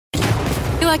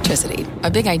Electricity,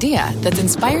 a big idea that's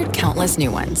inspired countless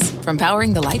new ones. From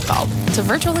powering the light bulb to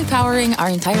virtually powering our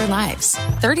entire lives.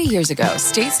 30 years ago,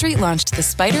 State Street launched the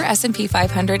Spider S&P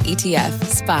 500 ETF,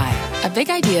 SPY. A big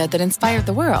idea that inspired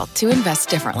the world to invest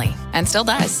differently. And still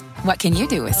does. What can you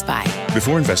do with SPY?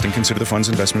 Before investing, consider the fund's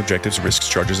investment objectives, risks,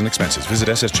 charges, and expenses. Visit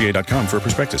ssga.com for a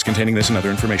prospectus containing this and other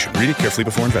information. Read it carefully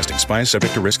before investing. SPY is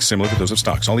subject to risks similar to those of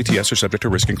stocks. All ETFs are subject to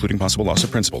risk, including possible loss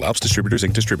of principal. Alps Distributors,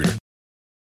 Inc. Distributor.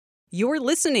 You're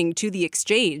listening to The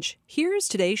Exchange. Here's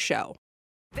today's show.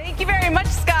 Thank you very much,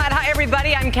 Scott. Hi,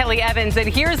 everybody. I'm Kelly Evans, and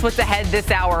here's what's ahead this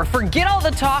hour. Forget all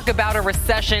the talk about a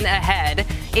recession ahead.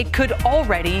 It could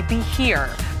already be here.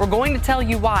 We're going to tell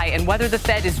you why and whether the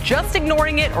Fed is just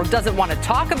ignoring it or doesn't want to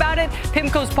talk about it.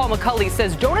 PIMCO's Paul McCulley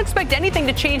says don't expect anything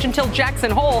to change until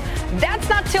Jackson Hole. That's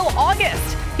not till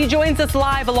August. He joins us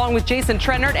live along with Jason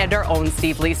Trennert and our own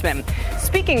Steve Leisman.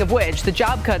 Speaking of which, the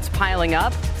job cuts piling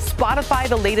up. Spotify,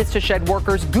 the latest to shed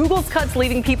workers. Google's cuts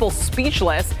leaving people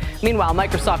speechless. Meanwhile,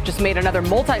 Microsoft just made another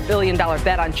multi-billion-dollar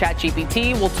bet on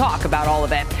ChatGPT. We'll talk about all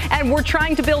of it. And we're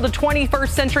trying to build a 21st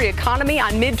century economy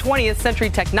on mid-20th century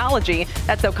technology.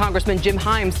 That's how Congressman Jim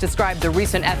Himes described the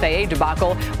recent FAA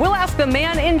debacle. We'll ask the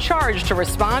man in charge to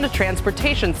respond,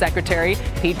 Transportation Secretary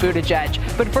Pete Buttigieg.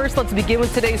 But first, let's begin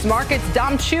with today's markets.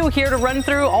 Dom Chu here to run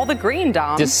through all the green,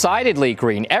 Dom. Decidedly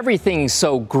green. Everything's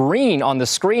so green on the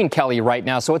screen, Kelly, right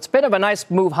now. So it's a bit of a nice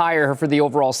move higher for the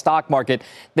overall stock market.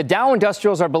 The Dow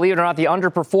Industrials are, believe it or not, the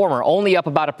underperformer, only up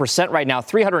about 1% right now,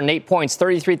 308 points,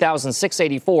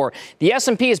 33,684. The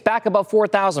S&P is back above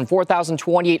 4,000,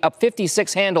 4,028, up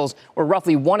 56 handles, or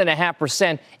roughly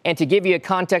 1.5%. And to give you a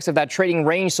context of that trading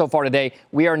range so far today,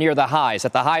 we are near the highs.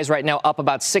 At the highs right now, up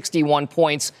about 61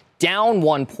 points, down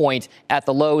 1 point at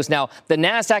the lows. Now, the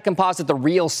NASDAQ composite, the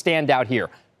real standout here.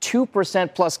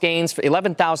 2% plus gains for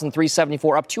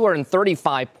 11,374, up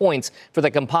 235 points for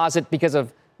the composite because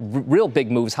of real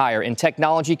big moves higher in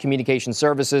technology, communication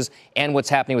services, and what's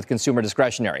happening with consumer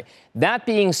discretionary. That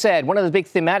being said, one of the big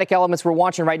thematic elements we're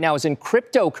watching right now is in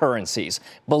cryptocurrencies.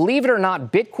 Believe it or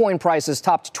not, Bitcoin prices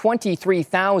topped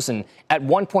 23,000 at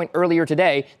one point earlier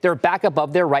today. They're back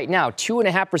above there right now.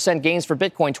 2.5% gains for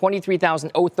Bitcoin,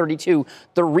 23,032.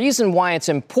 The reason why it's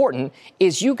important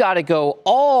is you got to go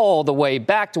all the way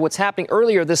back to what's happening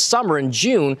earlier this summer in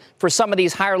June for some of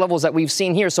these higher levels that we've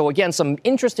seen here. So again, some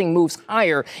interesting moves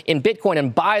higher in Bitcoin.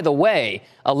 And by the way,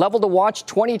 a level to watch,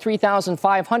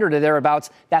 23,500 or thereabouts.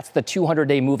 That's the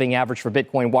 200-day moving average for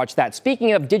Bitcoin. Watch that.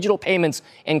 Speaking of digital payments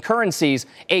and currencies,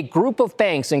 a group of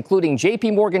banks, including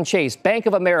J.P. Morgan Chase, Bank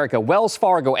of America, Wells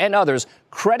Fargo, and others,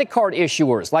 credit card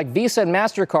issuers like Visa and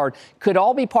MasterCard, could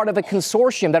all be part of a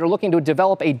consortium that are looking to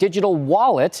develop a digital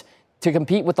wallet to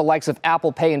compete with the likes of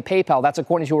Apple Pay and PayPal. That's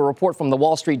according to a report from the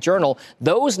Wall Street Journal.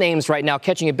 Those names right now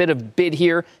catching a bit of bid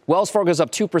here. Wells Fargo's up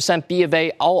 2%, B of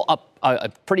A all up a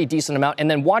pretty decent amount. And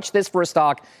then watch this for a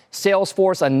stock.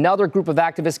 Salesforce, another group of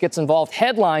activists gets involved,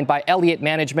 headlined by Elliott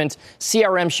Management.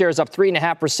 CRM shares up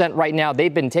 3.5% right now.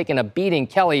 They've been taking a beating,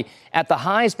 Kelly. At the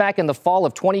highs back in the fall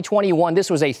of 2021, this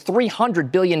was a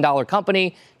 $300 billion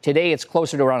company. Today, it's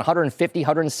closer to around 150,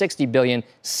 160 billion.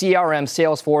 CRM,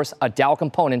 Salesforce, a Dow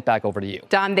component. Back over to you.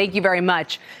 Don, thank you very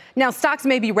much. Now, stocks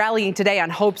may be rallying today on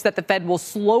hopes that the Fed will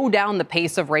slow down the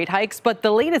pace of rate hikes, but the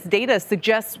latest data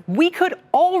suggests we could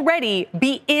already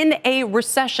be in a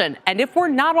recession. And if we're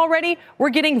not already, we're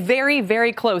getting very,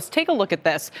 very close. Take a look at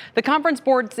this. The Conference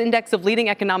Board's index of leading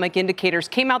economic indicators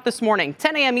came out this morning,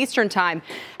 10 a.m. Eastern time,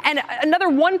 and another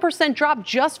 1% drop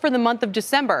just for the month of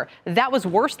December. That was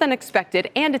worse than expected,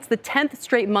 and it's the 10th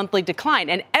straight monthly decline.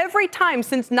 And every time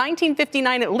since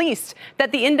 1959 at least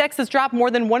that the index has dropped more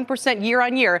than 1% year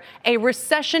on year, a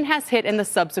recession has hit in the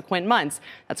subsequent months.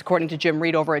 That's according to Jim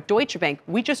Reed over at Deutsche Bank.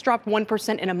 We just dropped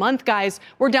 1% in a month, guys.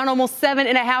 We're down almost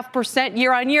 7.5%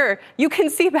 year on year. You can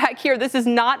see back here, this is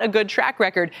not a good track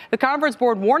record. The Conference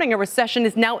Board warning a recession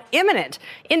is now imminent.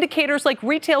 Indicators like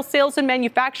retail sales and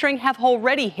manufacturing have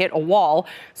already hit a wall.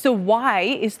 So why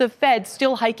is the Fed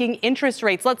still hiking interest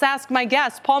rates? Let's ask my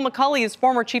guest. Paul McCulley is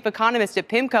former chief economist at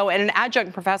PIMCO and an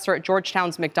adjunct professor at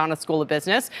Georgetown's McDonough School of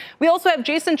Business. We also have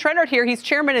Jason Trennert here. He's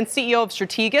chairman and CEO of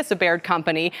Strategas, a Baird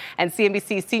company, and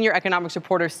CNBC senior economics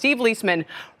reporter Steve Leisman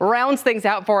rounds things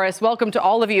out for us. Welcome to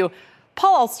all of you.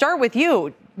 Paul, I'll start with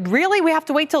you. Really, we have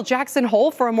to wait till Jackson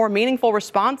Hole for a more meaningful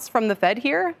response from the Fed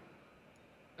here?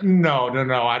 No.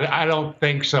 I don't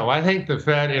think so. I think the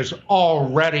Fed is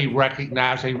already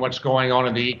recognizing what's going on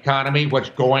in the economy, what's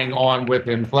going on with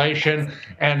inflation,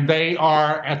 and they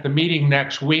are at the meeting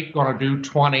next week going to do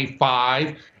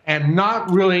 25. and not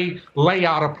really lay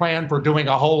out a plan for doing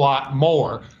a whole lot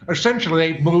more.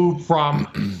 Essentially, they've moved from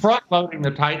front-loading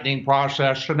the tightening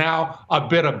process to now a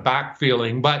bit of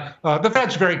backfilling. But the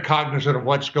Fed's very cognizant of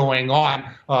what's going on,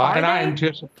 and I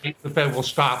anticipate the Fed will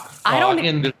stop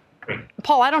in this.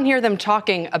 Paul, I don't hear them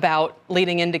talking about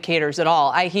leading indicators at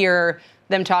all. I hear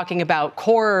them talking about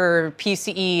core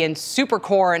PCE and super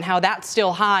core and how that's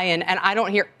still high. And I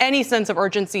don't hear any sense of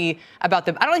urgency about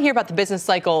I don't hear about the business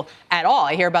cycle at all.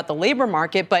 I hear about the labor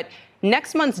market. But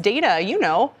next month's data,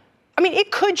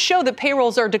 it could show that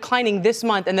payrolls are declining this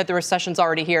month and that the recession's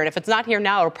already here. And if it's not here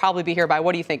now, it'll probably be here by,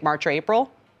 what do you think, March or April?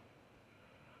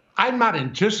 I'm not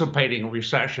anticipating a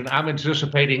recession. I'm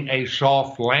anticipating a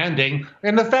soft landing.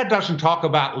 And the Fed doesn't talk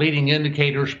about leading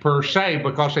indicators per se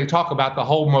because they talk about the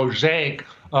whole mosaic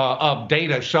of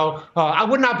data. So I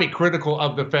would not be critical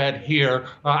of the Fed here.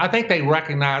 I think they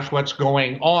recognize what's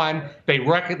going on. They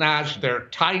recognize they're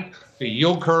tight. The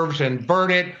yield curve's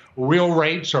inverted. Real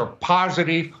rates are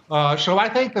positive. So I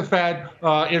think the Fed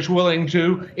is willing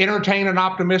to entertain an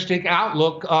optimistic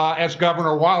outlook, as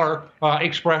Governor Waller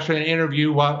expressed in an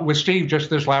interview with Steve just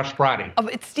this last Friday.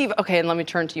 It's Steve. OK, and let me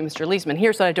turn to you, Mr. Leisman.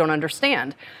 Here's what I don't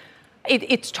understand.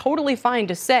 It's totally fine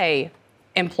to say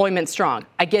employment's strong.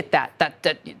 I get that.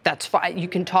 That's fine. You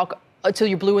can talk until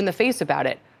you're blue in the face about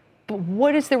it. But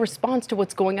what is the response to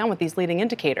what's going on with these leading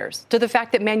indicators? To the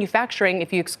fact that manufacturing,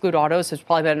 if you exclude autos, has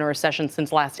probably been in a recession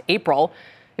since last April.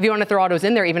 If you want to throw autos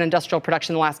in there, even industrial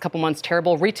production in the last couple months,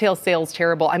 terrible. Retail sales,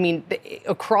 terrible. I mean,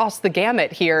 across the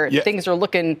gamut here, things are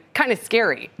looking kind of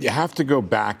scary. You have to go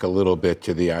back a little bit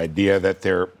to the idea that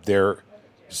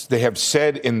they have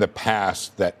said in the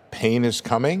past that pain is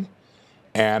coming,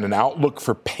 and an outlook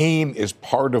for pain is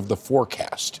part of the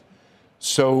forecast.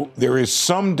 So there is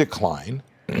some decline.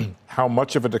 How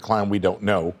much of a decline, we don't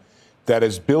know, that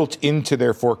is built into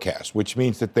their forecast, which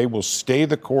means that they will stay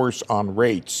the course on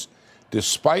rates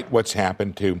despite what's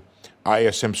happened to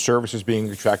ISM services being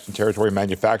contracting territory,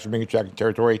 manufacturing being contracting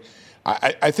territory.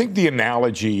 I think the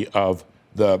analogy of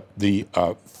the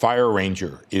fire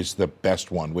ranger is the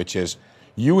best one, which is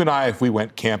you and I, if we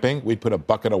went camping, we'd put a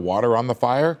bucket of water on the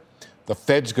fire. The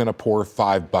Fed's going to pour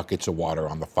 5 buckets of water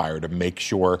on the fire to make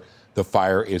sure the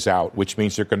fire is out, which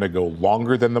means they're going to go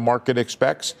longer than the market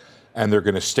expects, and they're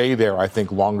going to stay there, I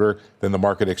think, longer than the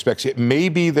market expects. It may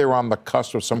be they're on the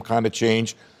cusp of some kind of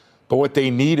change, but what they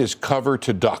need is cover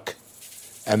to duck,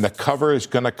 and the cover is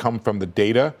going to come from the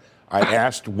data. I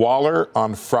asked Waller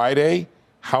on Friday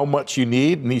how much you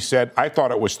need, and he said, I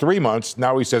thought it was 3 months.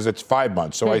 Now he says it's 5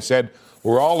 months. So I said,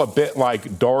 we're all a bit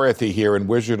like Dorothy here in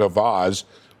Wizard of Oz,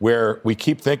 where we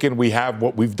keep thinking we have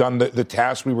what we've done, the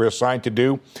task we were assigned to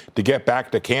do to get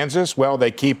back to Kansas. Well, they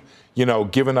keep,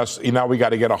 giving us, now we got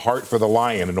to get a heart for the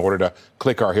lion in order to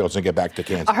click our heels and get back to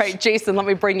Kansas. All right, Jason, let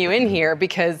me bring you in here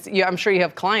because I'm sure you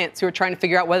have clients who are trying to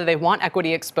figure out whether they want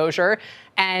equity exposure.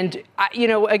 And,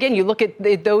 again, you look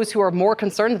at those who are more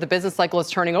concerned that the business cycle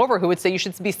is turning over, who would say you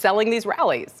should be selling these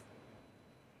rallies.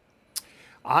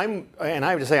 I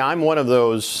have to say, I'm one of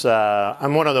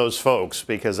those folks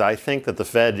because I think that the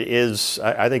Fed is.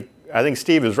 I think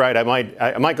Steve is right. I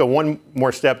might go one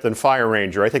more step than Fire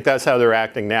Ranger. I think that's how they're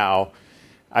acting now.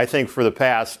 I think for the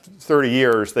past 30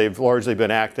 years, they've largely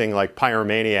been acting like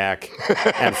pyromaniac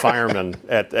and fireman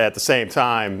at the same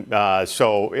time.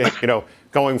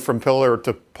 Going from pillar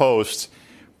to post.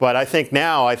 But I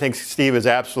think Steve is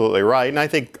absolutely right, and I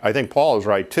think Paul is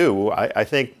right too. I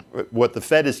think what the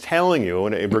Fed is telling you,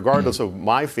 and regardless of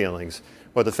my feelings,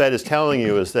 what the Fed is telling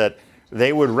you is that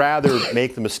they would rather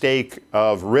make the mistake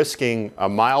of risking a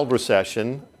mild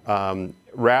recession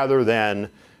rather than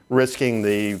risking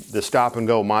the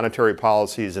stop-and-go monetary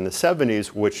policies in the 70s,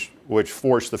 which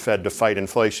forced the Fed to fight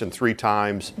inflation 3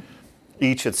 times,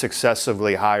 each at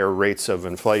successively higher rates of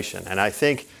inflation. And I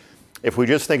think if we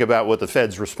just think about what the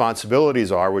Fed's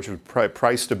responsibilities are, which is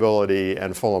price stability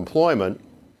and full employment,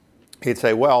 he'd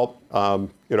say, well,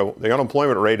 the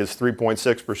unemployment rate is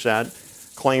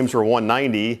 3.6%, claims are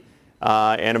 190,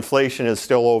 and inflation is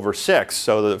still over 6.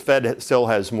 So the Fed still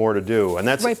has more to do. And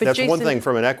that's Jason, one thing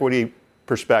from an equity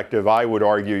perspective. I would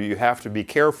argue you have to be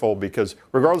careful because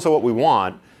regardless of what we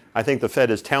want, I think the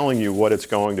Fed is telling you what it's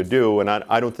going to do, and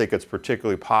I don't think it's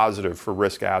particularly positive for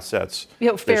risk assets.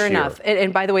 Fair enough.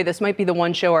 And by the way, this might be the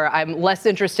one show where I'm less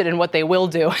interested in what they will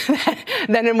do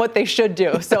than in what they should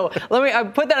do. So let me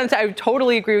put that on. I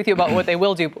totally agree with you about what they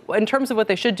will do. In terms of what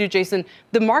they should do, Jason,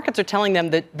 the markets are telling them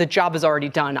that the job is already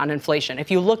done on inflation.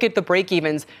 If you look at the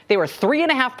break-evens, they were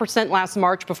 3.5% last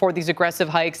March before these aggressive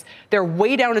hikes. They're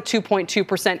way down to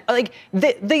 2.2%. Like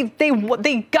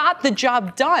they got the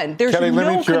job done. There's Kelly,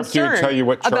 no interrupt you and tell you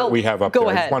what chart we have up there. Go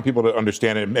ahead. I just want people to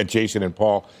understand it, and Jason and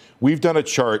Paul. We've done a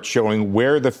chart showing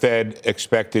where the Fed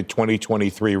expected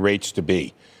 2023 rates to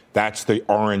be. That's the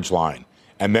orange line.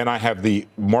 And then I have the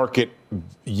market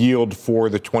yield for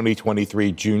the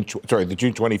 2023 the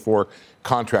June 24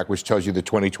 contract, which tells you the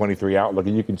 2023 outlook.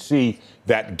 And you can see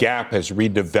that gap has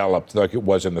redeveloped like it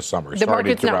was in the summer. The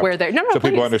market's not where they're. No, so please.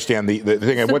 People understand the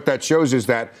thing. And what that shows is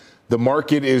that the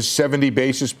market is 70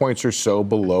 basis points or so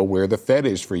below where the Fed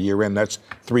is for year end. That's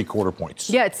 3/4 points.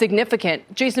 Yeah, it's significant.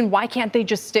 Jason, why can't they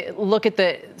just look at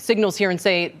the signals here and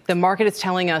say the market is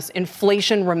telling us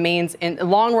inflation remains in the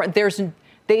long run?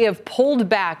 They have pulled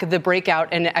back the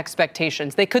breakout in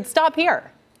expectations. They could stop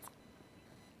here.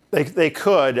 They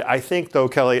could. I think, though,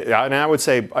 Kelly, and I would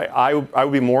say I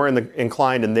would be more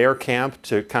inclined in their camp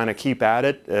to kind of keep at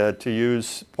it, to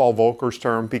use Paul Volcker's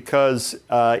term, because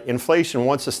inflation,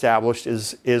 once established,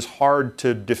 is hard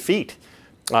to defeat.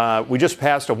 We just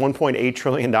passed a $1.8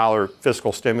 trillion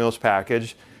fiscal stimulus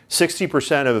package.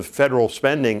 60% of federal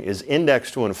spending is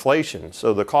indexed to inflation.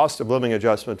 So the cost of living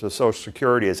adjustment to Social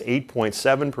Security is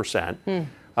 8.7%.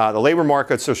 The labor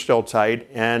markets are still tight,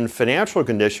 and financial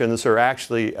conditions are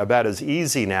actually about as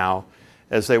easy now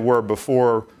as they were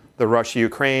before the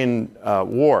Russia-Ukraine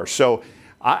war. So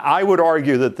I would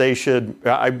argue that they should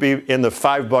I'd be in the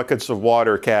 5 buckets of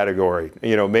water category.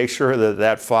 Make sure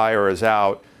that fire is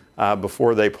out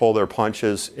before they pull their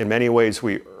punches. In many ways,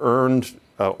 we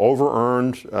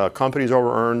over-earned, companies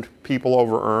over-earned, people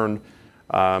over-earned.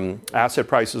 Asset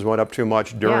prices went up too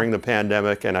much during the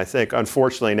pandemic, and I think,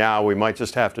 unfortunately, now we might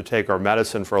just have to take our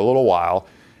medicine for a little while,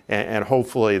 and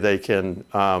hopefully they can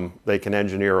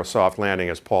engineer a soft landing,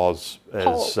 as Paul's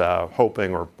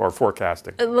hoping or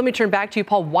forecasting. Let me turn back to you,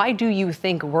 Paul. Why do you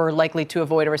think we're likely to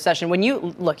avoid a recession? When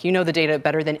you know the data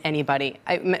better than anybody.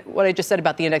 What I just said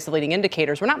about the index of leading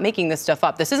indicators, we're not making this stuff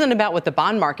up. This isn't about what the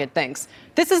bond market thinks.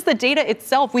 This is the data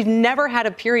itself. We've never had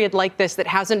a period like this that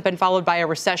hasn't been followed by a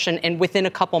recession and within a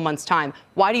couple months' time.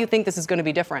 Why do you think this is going to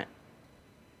be different?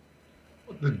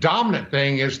 The dominant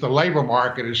thing is the labor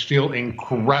market is still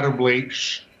incredibly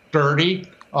sturdy.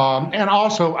 And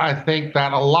also, I think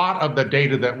that a lot of the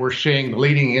data that we're seeing, the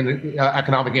leading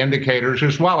economic indicators,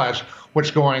 as well as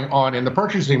what's going on in the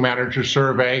Purchasing Manager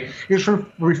Survey, is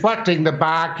reflecting the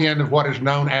back end of what is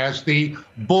known as the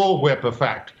bullwhip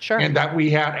effect. Sure. And that we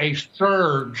had a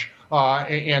surge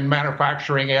in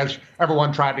manufacturing as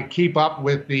everyone tried to keep up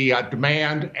with the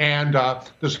demand and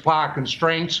the supply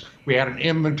constraints. We had an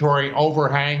inventory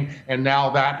overhang, and now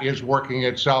that is working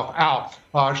itself out.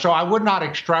 So I would not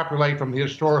extrapolate from the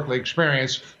historical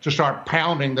experience to start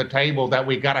pounding the table that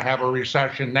we got to have a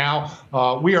recession now.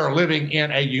 We are living in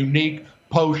a unique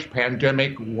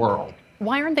post-pandemic world.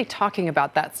 Why aren't they talking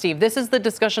about that, Steve? This is the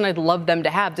discussion I'd love them to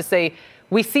have, to say,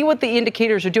 we see what the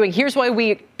indicators are doing. Here's why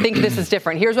we think this is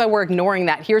different. Here's why we're ignoring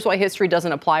that. Here's why history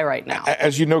doesn't apply right now.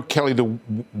 As you know, Kelly, the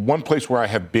one place where I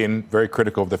have been very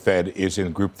critical of the Fed is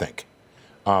in groupthink.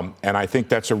 And I think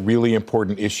that's a really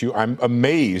important issue. I'm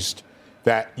amazed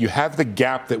that you have the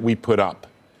gap that we put up,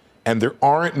 and there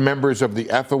aren't members of the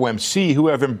FOMC who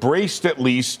have embraced at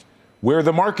least where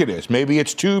the market is. Maybe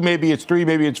it's 2, maybe it's 3,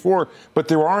 maybe it's 4, but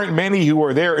there aren't many who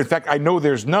are there. In fact, I know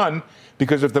there's none,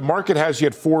 because if the market has you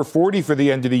at 440 for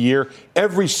the end of the year,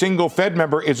 every single Fed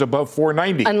member is above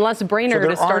 490. Unless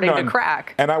Brainerd is starting to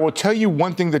crack. And I will tell you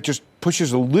one thing that just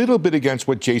pushes a little bit against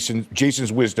what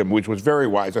Jason's wisdom, which was very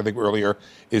wise, I think, earlier,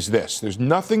 is this. There's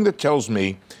nothing that tells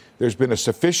me there's been a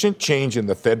sufficient change in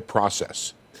the Fed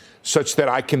process such that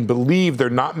I can believe they're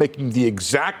not making the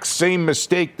exact same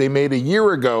mistake they made a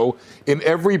year ago in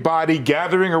everybody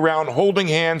gathering around, holding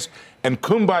hands, and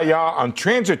kumbaya on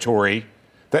transitory,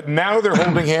 that now they're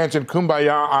holding hands and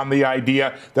kumbaya on the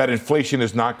idea that inflation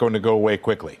is not going to go away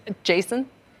quickly. Jason?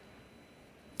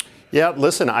 Yeah,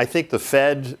 listen, I think the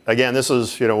Fed, again, this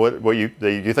is, what you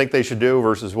think they should do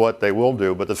versus what they will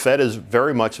do, but the Fed is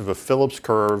very much of a Phillips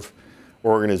curve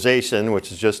organization,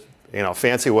 which is just, a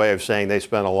fancy way of saying they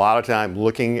spend a lot of time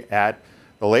looking at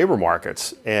the labor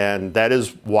markets. And that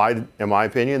is why, in my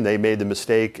opinion, they made the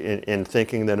mistake in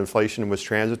thinking that inflation was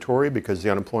transitory, because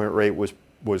the unemployment rate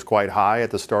was quite high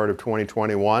at the start of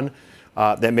 2021.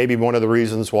 That may be one of the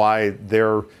reasons why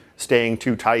they're staying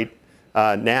too tight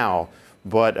now.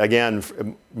 But again,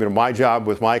 my job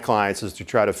with my clients is to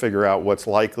try to figure out what's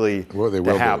likely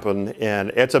to happen, and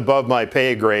it's above my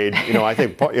pay grade. I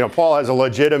think Paul has a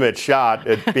legitimate shot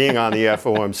at being on the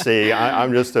FOMC.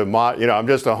 I'm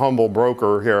just a humble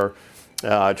broker here,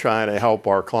 trying to help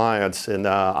our clients, and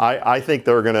I think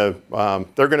they're going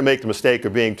to make the mistake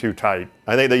of being too tight.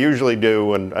 I think they usually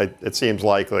do, and it seems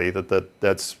likely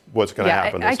that's what's going to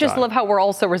happen. I just love how we're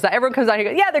all so resigned. Everyone comes out and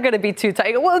goes, yeah, they're going to be too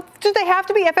tight. Well, do they have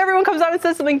to be? If everyone comes out and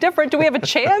says something different, do we have a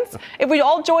chance? If we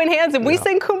all join hands and we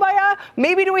sing Kumbaya,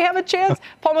 maybe do we have a chance?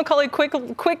 Paul McCulley,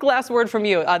 quick last word from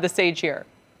you, the stage here.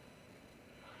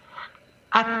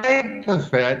 I think the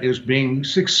Fed is being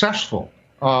successful.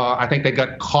 I think they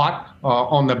got caught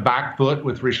on the back foot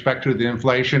with respect to the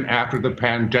inflation after the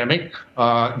pandemic.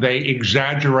 They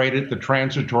exaggerated the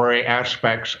transitory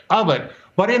aspects of it.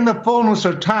 But in the fullness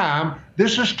of time,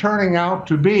 this is turning out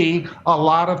to be a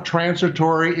lot of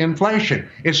transitory inflation.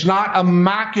 It's not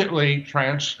immaculately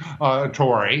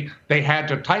transitory. They had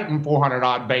to tighten 400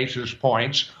 odd basis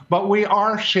points, but we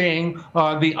are seeing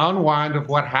the unwind of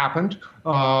what happened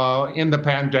in the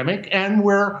pandemic, and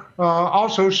we're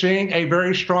also seeing a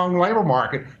very strong labor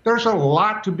market. There's a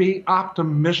lot to be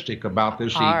optimistic about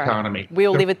this economy. Right.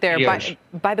 We'll leave it there.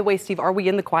 By the way, Steve, are we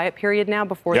in the quiet period now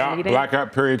before the meeting? Yeah,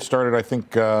 blackout period started, I think,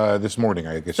 this morning,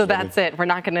 I guess. So that's it. We're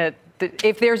not going to,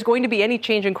 if there's going to be any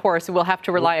change in course, we'll have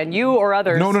to rely on you or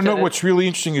others. No. What's really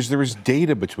interesting is there is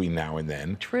data between now and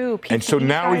then. True. And so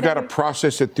now we've got to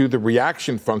process it through the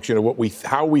reaction function of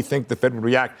how we think the Fed would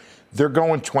react. They're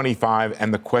going 25,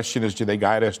 and the question is, do they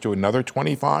guide us to another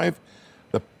 25?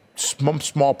 The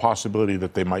small possibility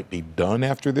that they might be done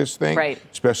after this thing, right,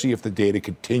 especially if the data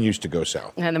continues to go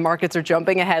south. And the markets are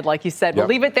jumping ahead, like you said. We'll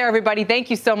leave it there, everybody. Thank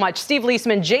you so much. Steve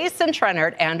Leisman, Jason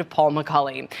Trennert, and Paul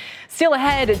McCulley. Still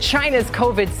ahead, China's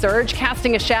COVID surge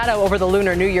casting a shadow over the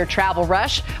Lunar New Year travel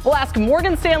rush. We'll ask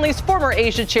Morgan Stanley's former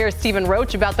Asia chair, Stephen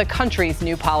Roach, about the country's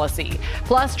new policy.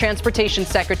 Plus, Transportation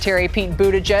Secretary Pete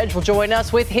Buttigieg will join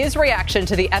us with his reaction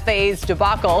to the FAA's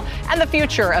debacle and the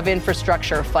future of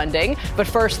infrastructure funding. But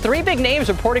first, three big names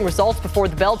reporting results before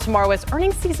the bell tomorrow as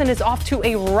earnings season is off to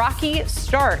a rocky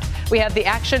start. We have the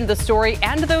action, the story,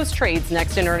 and those trades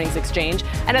next in Earnings Exchange.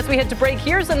 And as we head to break,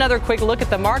 here's another quick look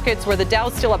at the markets where the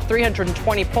Dow's still up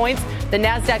 320 points. The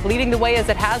Nasdaq leading the way as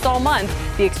it has all month.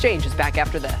 The exchange is back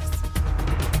after this.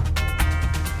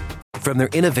 From their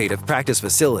innovative practice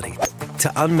facility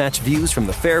to unmatched views from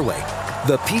the fairway,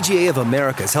 the PGA of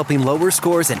America is helping lower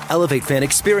scores and elevate fan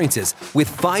experiences with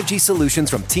 5G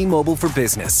solutions from T-Mobile for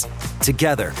Business.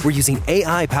 Together, we're using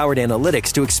AI-powered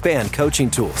analytics to expand coaching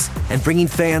tools and bringing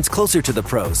fans closer to the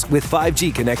pros with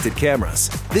 5G connected cameras.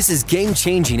 This is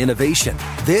game-changing innovation.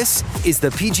 This is the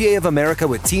PGA of America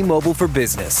with T-Mobile for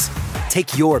Business.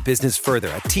 Take your business further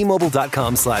at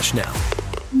T-Mobile.com/now.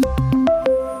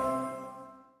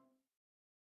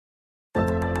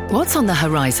 What's on the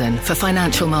horizon for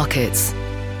financial markets?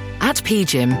 At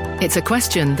PGIM, it's a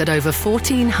question that over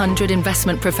 1,400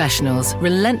 investment professionals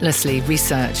relentlessly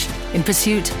research in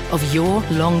pursuit of your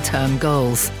long-term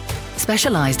goals.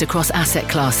 Specialized across asset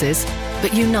classes,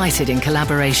 but united in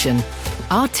collaboration,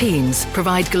 our teams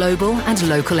provide global and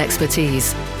local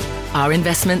expertise. Our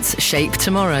investments shape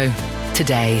tomorrow,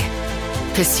 today.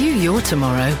 Pursue your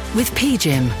tomorrow with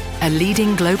PGIM, a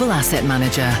leading global asset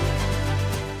manager.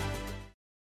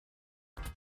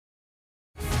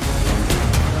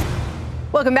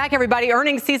 Welcome back, everybody.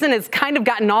 Earnings season has kind of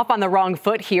gotten off on the wrong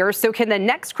foot here. So can the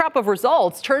next crop of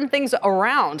results turn things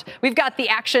around? We've got the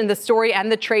action, the story,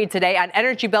 and the trade today on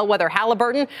energy bellwether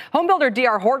Halliburton, homebuilder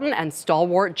D.R. Horton, and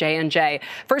stalwart J&J.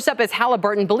 First up is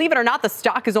Halliburton. Believe it or not, the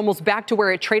stock is almost back to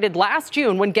where it traded last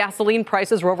June when gasoline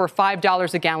prices were over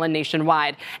 $5 a gallon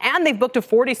nationwide. And they've booked a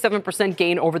 47%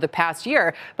 gain over the past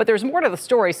year. But there's more to the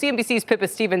story. CNBC's Pippa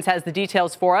Stevens has the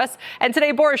details for us. And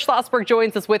today, Boris Schlossberg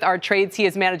joins us with our trades. He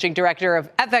is managing director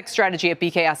of FX strategy at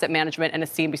BK Asset Management and a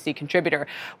CNBC contributor.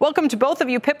 Welcome to both of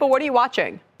you. Pippa, what are you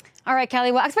watching? All right,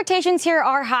 Kelly. Well, expectations here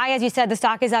are high. As you said, the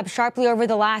stock is up sharply over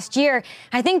the last year.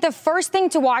 I think the first thing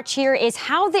to watch here is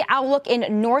how the outlook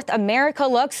in North America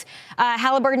looks.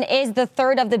 Halliburton is the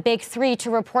third of the big three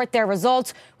to report their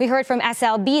results. We heard from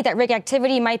SLB that rig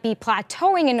activity might be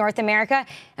plateauing in North America.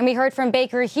 And we heard from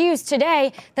Baker Hughes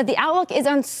today that the outlook is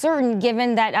uncertain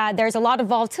given that there's a lot of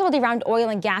volatility around oil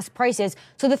and gas prices.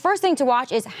 So the first thing to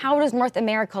watch is how does North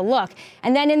America look?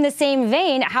 And then in the same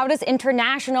vein, how does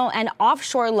international and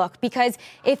offshore look? Because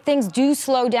if things do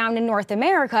slow down in North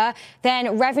America,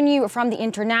 then revenue from the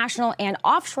international and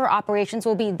offshore operations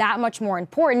will be that much more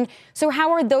important. So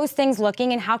how are those things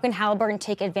looking and how can Halliburton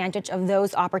take advantage of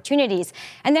those opportunities?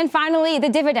 And then finally, the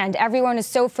dividend. Everyone is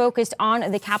so focused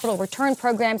on the capital return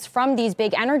programs from these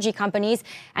big energy companies.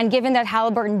 And given that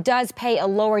Halliburton does pay a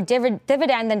lower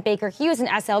dividend than Baker Hughes and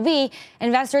SLB,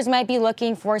 investors might be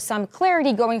looking for some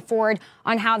clarity going forward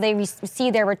on how they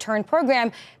see their return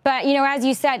program. But, you know, as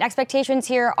you said, right. Expectations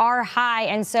here are high.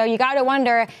 And so you got to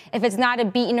wonder if it's not a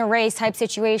beaten a race type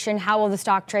situation, how will the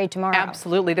stock trade tomorrow?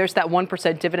 Absolutely. There's that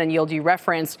 1% dividend yield you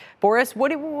referenced. Boris, what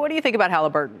do you think about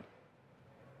Halliburton?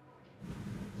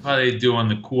 How they do on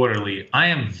the quarterly. I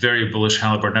am very bullish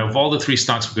Halliburton. Now, of all the three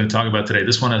stocks we're going to talk about today,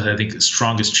 this one has, I think, the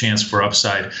strongest chance for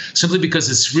upside, simply because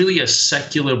it's really a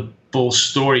secular bull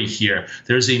story here.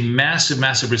 There's a massive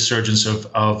resurgence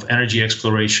of energy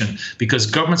exploration because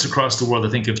governments across the world, I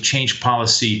think, have changed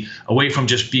policy away from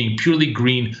just being purely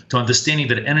green to understanding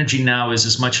that energy now is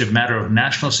as much a matter of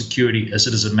national security as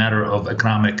it is a matter of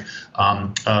economic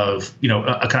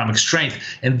strength.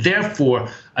 And therefore,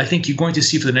 I think you're going to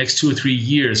see for the next 2 or 3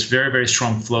 years very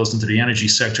strong flows into the energy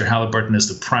sector. Halliburton is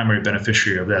the primary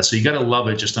beneficiary of that. So you got to love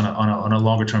it just on a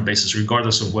longer term basis,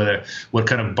 regardless of what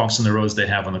kind of bumps in the roads they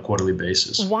have on the quarterly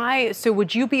basis. Why? So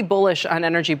would you be bullish on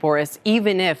energy, Boris,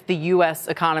 even if the U.S.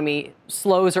 economy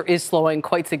slows or is slowing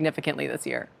quite significantly this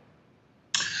year?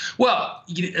 Well,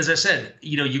 as I said,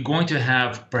 you're going to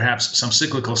have perhaps some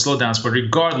cyclical slowdowns, but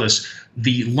regardless,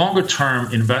 the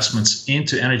longer-term investments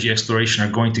into energy exploration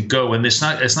are going to go, and it's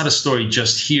not a story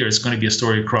just here. It's going to be a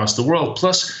story across the world.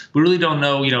 Plus, we really don't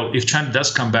know, if China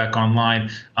does come back online,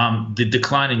 the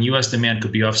decline in U.S. demand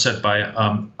could be offset by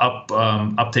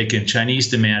uptake in Chinese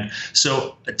demand.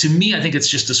 So, to me, I think it's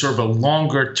just a sort of a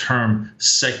longer-term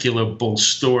secular bull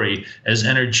story as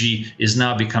energy is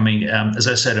now becoming, as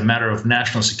I said, a matter of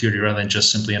national security rather than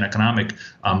just simply an economic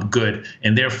good.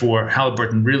 And therefore,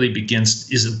 Halliburton really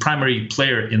is a primary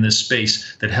player in this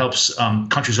space that helps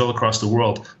countries all across the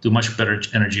world do much better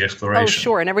energy exploration. Oh,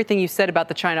 sure. And everything you said about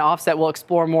the China offset, we'll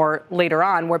explore more later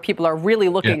on, where people are really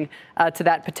looking to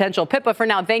that potential. Pippa, for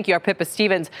now, thank you. Our Pippa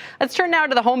Stevens. Let's turn now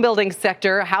to the home building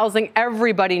sector. Housing,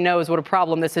 everybody knows what a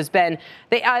problem this has been.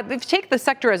 If you take the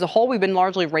sector as a whole, we've been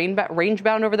largely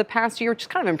range-bound over the past year, which is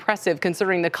kind of impressive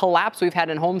considering the collapse we've had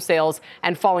in home sales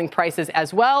and falling prices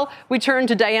as well. We turn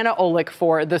to Diana Olick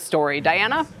for the story.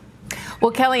 Diana?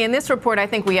 Well, Kelly, in this report, I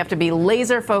think we have to be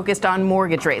laser focused on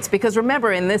mortgage rates, because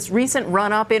remember, in this recent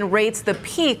run up in rates, the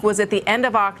peak was at the end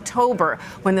of October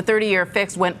when the 30-year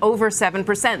fixed went over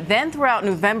 7%. Then throughout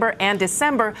November and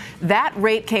December, that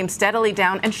rate came steadily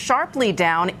down and sharply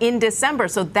down in December.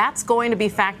 So that's going to be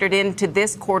factored into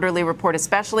this quarterly report,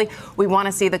 especially. We want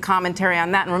to see the commentary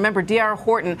on that. And remember, D.R.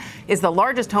 Horton is the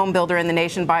largest home builder in the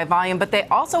nation by volume, but they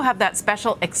also have that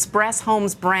special Express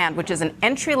Homes brand, which is an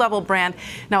entry-level brand.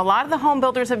 Now, a lot of the home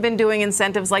builders have been doing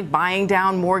incentives like buying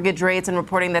down mortgage rates and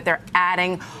reporting that they're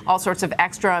adding all sorts of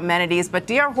extra amenities. But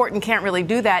D.R. Horton can't really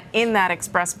do that in that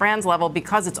Express Brands level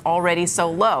because it's already so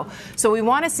low. So we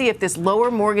want to see if this lower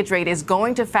mortgage rate is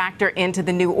going to factor into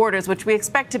the new orders, which we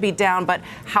expect to be down, but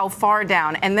how far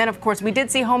down? And then, of course, we did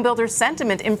see home builder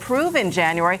sentiment improve in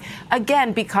January,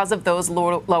 again, because of those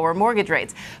lower mortgage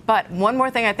rates. But one more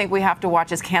thing I think we have to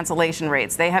watch is cancellation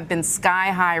rates. They have been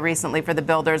sky high recently for the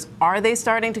builders. Are they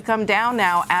starting to come down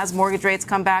now as mortgage rates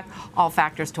come back? All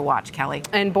factors to watch, Kelly.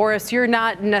 And Boris, you're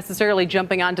not necessarily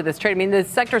jumping onto this trade. I mean, the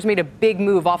sector's made a big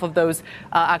move off of those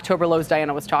October lows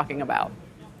Diana was talking about.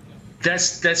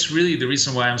 That's really the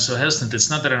reason why I'm so hesitant.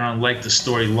 It's not that I don't like the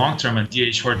story long term, and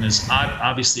D.H. Horton is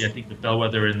obviously, I think, the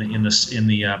bellwether in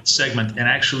the segment, and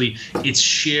actually its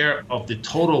share of the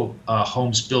total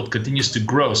homes built continues to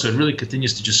grow. So it really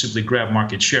continues to just simply grab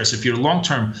market share. So if you're a long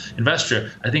term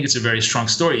investor, I think it's a very strong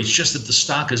story. It's just that the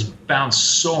stock has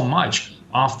bounced so much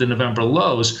off the November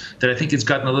lows that I think it's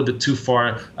gotten a little bit too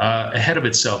far ahead of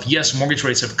itself. Yes, mortgage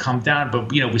rates have come down,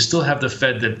 but we still have the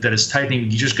Fed that is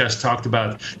tightening. You just guys talked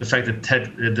about the fact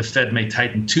that the Fed may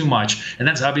tighten too much, and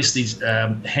that's obviously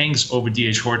hangs over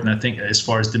D.H. Horton, I think, as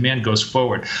far as demand goes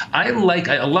forward. I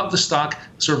love the stock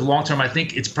sort of long term. I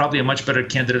think it's probably a much better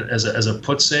candidate as a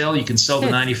put sale. You can sell the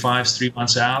 95s 3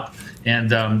 months out and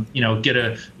get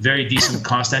a very decent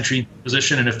cost entry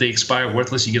position, and if they expire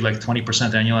worthless, you get like 20%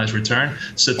 annualized return.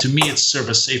 So to me, it's sort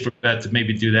of a safer bet to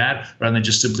maybe do that rather than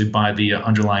just simply buy the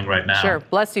underlying right now. Sure.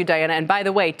 Bless you, Diana. And by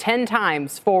the way, 10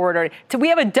 times forward. We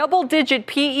have a double-digit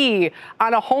PE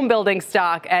on a home building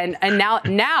stock, and now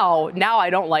I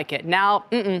don't like it. Now,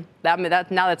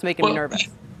 that's making me nervous.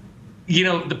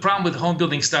 The problem with home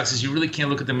building stocks is you really can't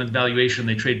look at them in valuation.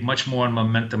 They trade much more on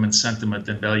momentum and sentiment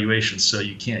than valuation. So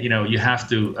you can't, you have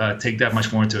to take that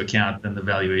much more into account than the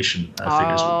valuation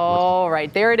figures. All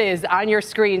right. There it is on your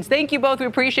screens. Thank you both. We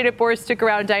appreciate it. Boris, stick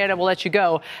around. Diana, we'll let you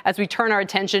go as we turn our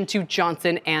attention to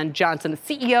Johnson & Johnson. The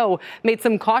CEO made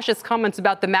some cautious comments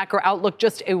about the macro outlook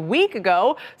just a week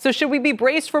ago. So should we be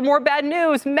braced for more bad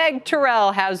news? Meg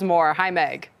Terrell has more. Hi,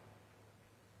 Meg.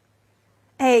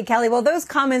 Hey, Kelly. Well, those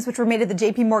comments which were made at the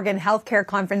JP Morgan Healthcare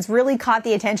Conference really caught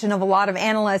the attention of a lot of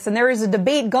analysts. And there is a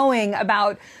debate going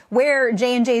about where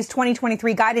J&J's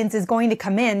 2023 guidance is going to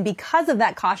come in because of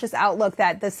that cautious outlook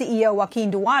that the CEO,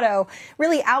 Joaquin Duato,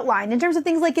 really outlined in terms of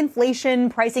things like inflation,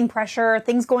 pricing pressure,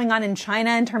 things going on in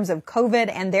China in terms of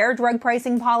COVID and their drug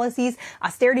pricing policies,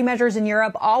 austerity measures in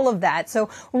Europe, all of that. So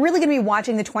we're really going to be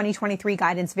watching the 2023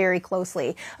 guidance very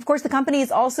closely. Of course, the company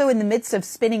is also in the midst of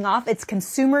spinning off its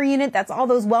consumer unit. That's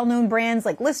all those well-known brands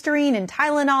like Listerine and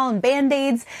Tylenol and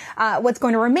Band-Aids. What's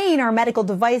going to remain are medical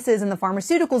devices and the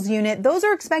pharmaceuticals unit. Those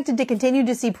are expected to continue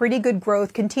to see pretty good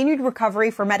growth, continued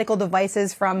recovery for medical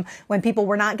devices from when people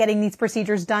were not getting these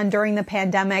procedures done during the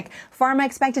pandemic. Pharma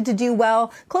expected to do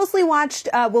well. Closely watched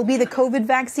will be the COVID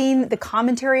vaccine. The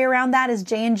commentary around that is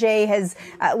J&J has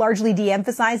largely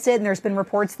de-emphasized it, and there's been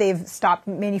reports they've stopped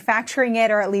manufacturing it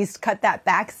or at least cut that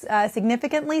back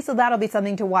significantly. So that'll be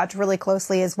something to watch really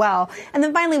closely as well. And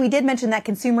then finally, we did mention that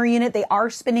consumer unit. They are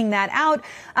spinning that out,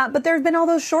 but there have been all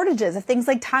those shortages of things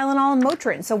like Tylenol and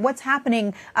Motrin. So what's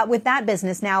happening with that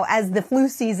business now as the flu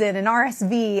season and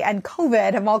RSV and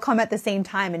COVID have all come at the same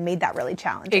time and made that really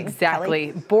challenging? Exactly.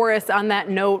 Kelly? Boris, on that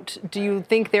note, do you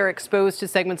think they're exposed to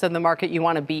segments of the market you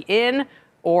want to be in,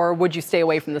 or would you stay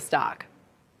away from the stock?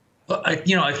 Well,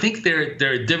 I think they're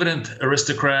a dividend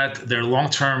aristocrat. Their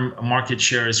long-term market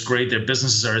share is great. Their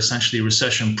businesses are essentially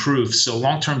recession-proof. So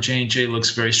long-term J&J looks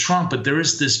very strong. But there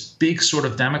is this big sort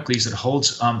of Damocles that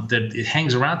holds that it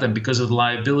hangs around them because of the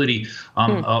liability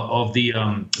of the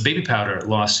baby powder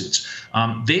lawsuits.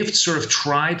 They've sort of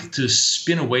tried to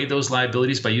spin away those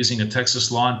liabilities by using a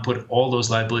Texas law and put all those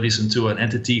liabilities into an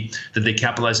entity that they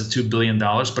capitalize at $2 billion.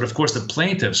 But of course, the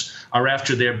plaintiffs are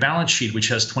after their balance sheet, which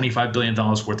has $25 billion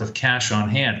worth of cash on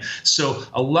hand. So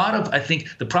I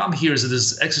think the problem here is that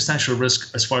there's existential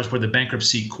risk as far as where the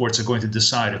bankruptcy courts are going to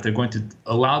decide if they're going to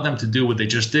allow them to do what they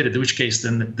just did, in which case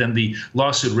then the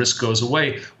lawsuit risk goes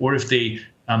away, or if they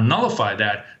nullify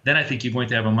that, then I think you're going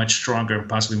to have a much stronger and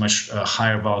possibly much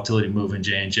higher volatility move in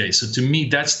J&J. So to me,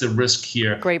 that's the risk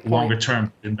here. Great point. Longer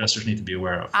term, investors need to be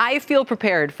aware of. I feel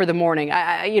prepared for the morning.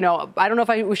 I don't know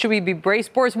if should we be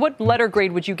braced. Boris, what letter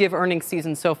grade would you give earnings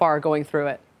season so far going through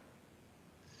it?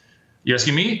 You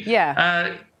asking me?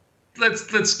 Yeah.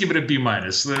 Let's give it a B-,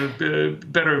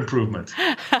 better improvement.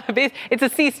 It's a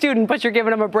C student, but you're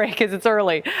giving them a break because it's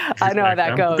early. Exactly. I know how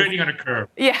that goes. I'm grading on a curve.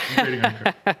 Yeah.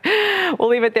 We'll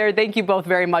leave it there. Thank you both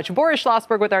very much. Boris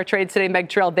Schlossberg with our trades today. Meg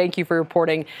Terrell, thank you for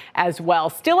reporting as well.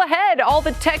 Still ahead, all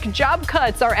the tech job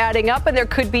cuts are adding up, and there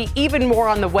could be even more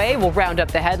on the way. We'll round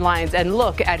up the headlines and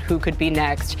look at who could be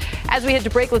next. As we head to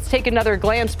break, let's take another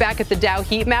glance back at the Dow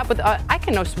heat map. I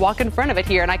can just walk in front of it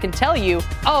here, and I can tell you,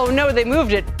 oh, no, they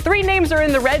moved it. 3 names are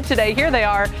in the red today. Here they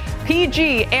are.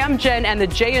 PG, Amgen, and the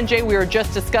J&J we were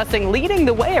just discussing leading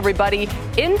the way, everybody.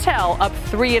 Intel up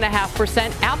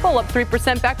 3.5%. Apple up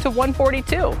 3% back to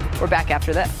 142. We're back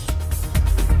after this.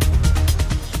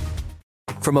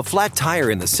 From a flat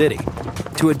tire in the city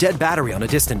to a dead battery on a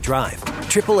distant drive,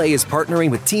 AAA is partnering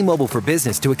with T-Mobile for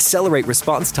Business to accelerate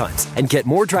response times and get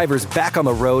more drivers back on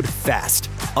the road fast.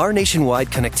 Our nationwide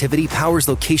connectivity powers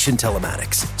location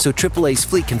telematics, so AAA's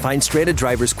fleet can find stranded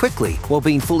drivers quickly while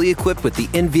being fully equipped with the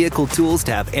in-vehicle tools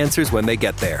to have answers when they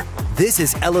get there. This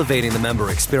is elevating the member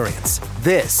experience.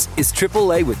 This is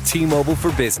AAA with T-Mobile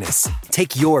for Business.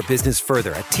 Take your business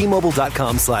further at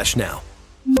T-Mobile.com/now.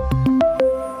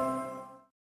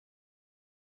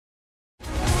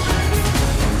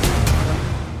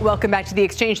 Welcome back to the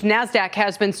exchange. NASDAQ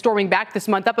has been storming back this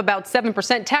month, up about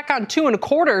 7%. Tack on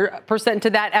 2.25% to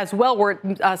that as well. We're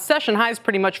at session highs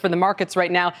pretty much for the markets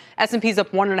right now. S&P's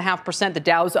up 1.5%. The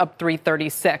Dow's up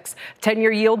 336.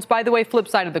 10-year yields, by the way, flip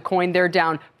side of the coin, they're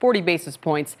down 40 basis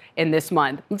points in this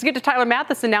month. Let's get to Tyler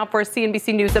Matheson now for a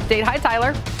CNBC News update. Hi,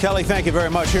 Tyler. Kelly, thank you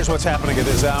very much. Here's what's happening at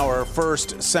this hour.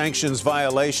 First, sanctions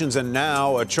violations, and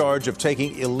now a charge of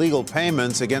taking illegal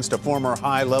payments against a former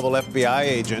high-level FBI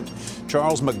agent.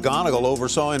 Charles McGonigal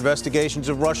oversaw investigations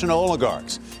of Russian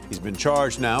oligarchs. He's been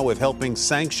charged now with helping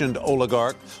sanctioned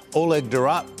oligarch Oleg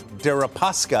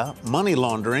Deripaska money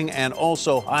laundering and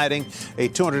also hiding a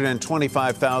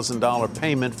 $225,000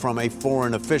 payment from a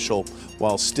foreign official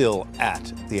while still at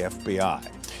the FBI.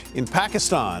 In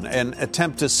Pakistan, an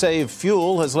attempt to save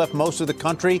fuel has left most of the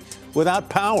country without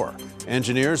power.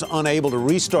 Engineers unable to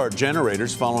restart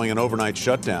generators following an overnight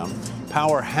shutdown.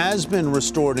 Power has been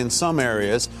restored in some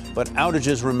areas, but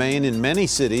outages remain in many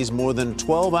cities more than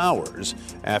 12 hours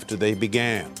after they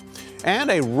began.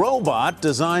 And a robot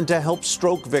designed to help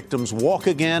stroke victims walk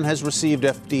again has received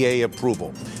FDA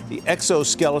approval. The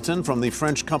exoskeleton from the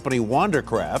French company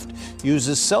Wandercraft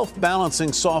uses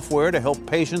self-balancing software to help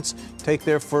patients take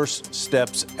their first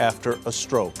steps after a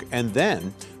stroke and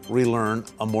then relearn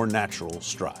a more natural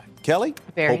stride. Kelly,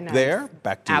 Very hope nice. there.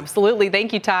 Back to you. Absolutely.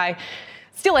 Thank you, Ty.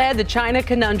 Still ahead, the China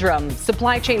conundrum.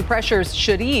 Supply chain pressures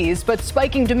should ease, but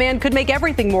spiking demand could make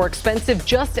everything more expensive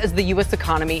just as the U.S.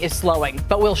 economy is slowing.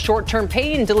 But will short-term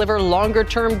pain deliver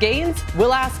longer-term gains?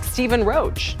 We'll ask Stephen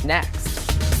Roach next.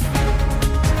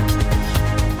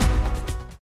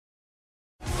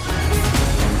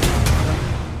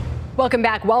 Welcome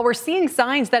back. While we're seeing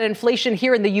signs that inflation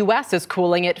here in the U.S. is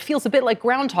cooling, it feels a bit like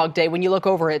Groundhog Day when you look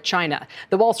over at China.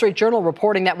 The Wall Street Journal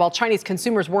reporting that while Chinese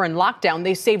consumers were in lockdown,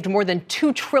 they saved more than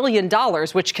 $2 trillion,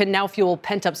 which can now fuel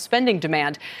pent-up spending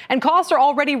demand. And costs are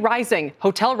already rising.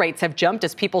 Hotel rates have jumped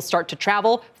as people start to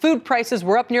travel. Food prices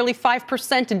were up nearly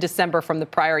 5% in December from the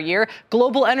prior year.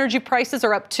 Global energy prices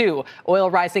are up too. Oil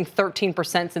rising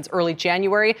 13% since early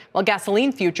January, while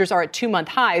gasoline futures are at 2-month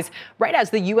highs, right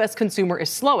as the U.S. consumer is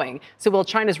slowing. So will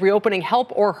China's reopening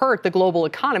help or hurt the global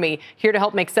economy? Here to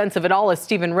help make sense of it all is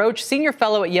Stephen Roach, senior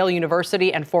fellow at Yale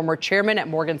University and former chairman at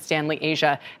Morgan Stanley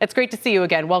Asia. It's great to see you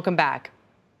again. Welcome back.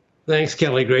 Thanks,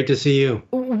 Kelly. Great to see you.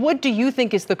 What do you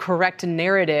think is the correct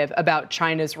narrative about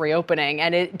China's reopening?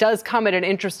 And it does come at an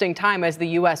interesting time as the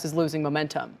U.S. is losing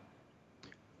momentum.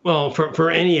 Well, for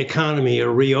any economy, a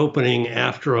reopening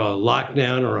after a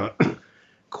lockdown or a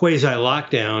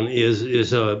quasi-lockdown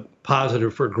is a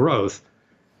positive for growth.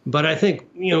 But I think,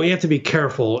 we have to be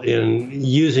careful in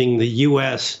using the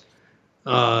U.S.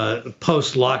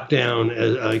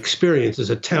 Post-lockdown experience as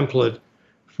a template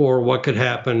for what could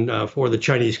happen for the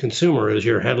Chinese consumer, as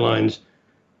your headlines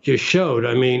just showed.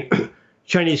 I mean,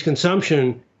 Chinese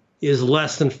consumption is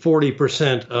less than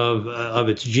 40% of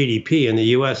its GDP. In the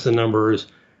U.S., the number is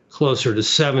closer to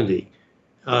 70.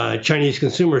 Chinese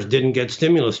consumers didn't get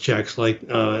stimulus checks like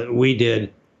we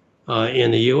did in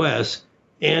the U.S.,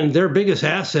 and their biggest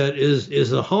asset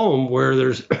is the home, where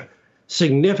there's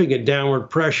significant downward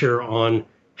pressure on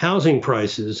housing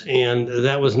prices. And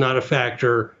that was not a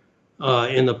factor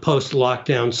in the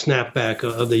post-lockdown snapback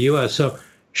of the U.S. So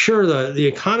sure, the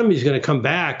economy is going to come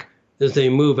back as they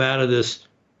move out of this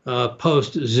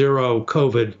post-zero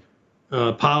COVID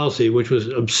policy, which was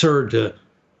absurd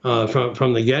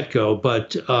from the get-go.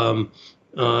 But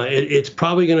it's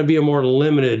probably going to be a more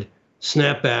limited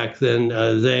snapback than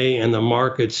they and the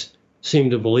markets seem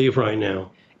to believe right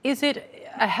now. Is it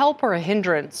a help or a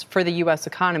hindrance for the U.S.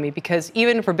 economy? Because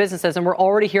even for businesses, and we're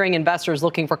already hearing investors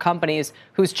looking for companies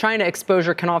whose China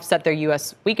exposure can offset their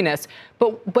U.S. weakness,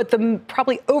 but the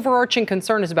probably overarching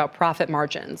concern is about profit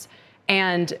margins.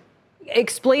 And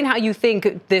explain how you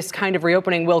think this kind of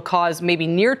reopening will cause maybe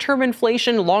near-term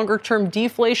inflation, longer-term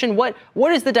deflation. What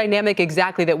is the dynamic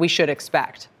exactly that we should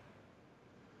expect?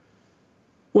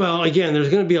 Well, again, there's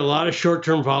going to be a lot of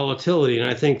short-term volatility, and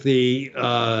I think the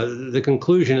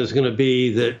conclusion is going to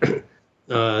be that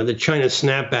the China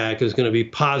snapback is going to be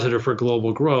positive for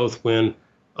global growth when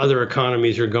other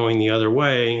economies are going the other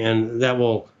way, and that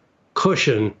will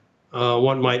cushion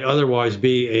what might otherwise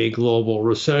be a global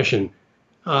recession.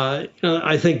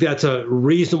 I think that's a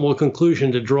reasonable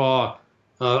conclusion to draw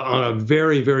on a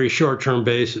very, very short-term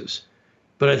basis.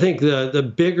 But I think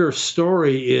the bigger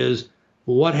story is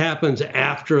what happens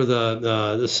after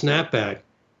the snapback.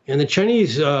 And the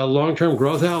Chinese long-term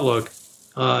growth outlook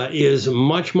is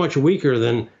much, much weaker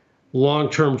than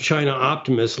long-term China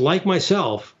optimists like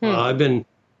myself. I've been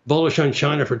bullish on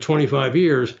China for 25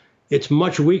 years. It's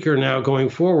much weaker now going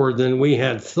forward than we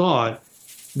had thought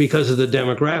because of the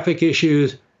demographic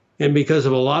issues and because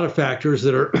of a lot of factors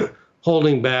that are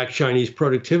holding back Chinese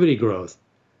productivity growth.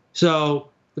 So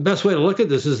the best way to look at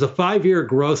this is the 5-year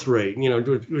growth rate,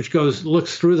 which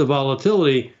looks through the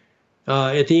volatility.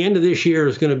 At the end of this year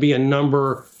is going to be a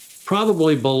number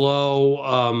probably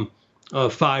below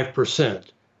 5%.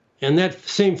 And that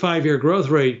same 5-year growth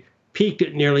rate peaked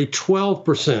at nearly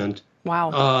 12%.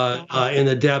 Wow. In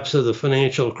the depths of the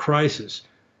financial crisis.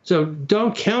 So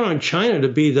don't count on China to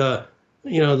be the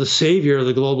savior of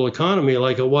the global economy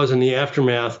like it was in the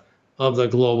aftermath of the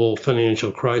global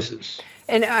financial crisis.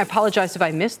 And I apologize if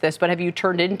I missed this, but have you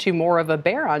turned into more of a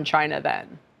bear on China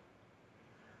then?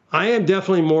 I am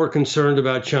definitely more concerned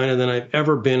about China than I've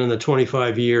ever been in the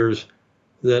 25 years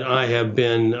that I have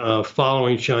been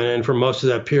following China. And for most of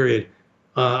that period,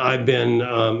 I've been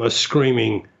a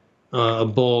screaming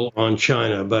bull on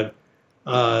China. But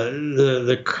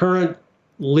the current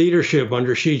leadership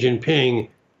under Xi Jinping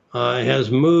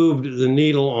has moved the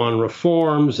needle on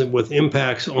reforms and with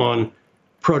impacts on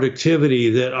productivity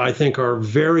that I think are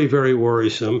very, very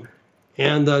worrisome.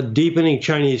 And the deepening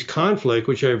Chinese conflict,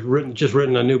 which I've just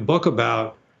written a new book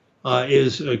about,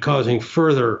 is causing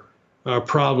further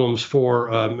problems for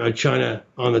China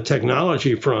on the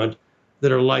technology front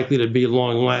that are likely to be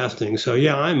long-lasting. So,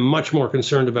 yeah, I'm much more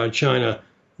concerned about China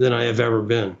than I have ever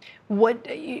been. What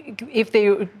if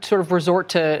they sort of resort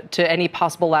to any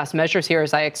possible last measures here,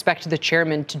 as I expect the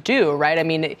chairman to do, right? I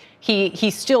mean,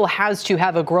 he still has to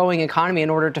have a growing economy in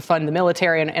order to fund the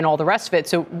military and all the rest of it.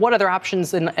 So what other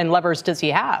options and levers does he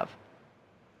have?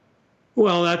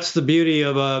 Well, that's the beauty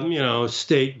of a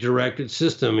state-directed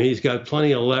system. He's got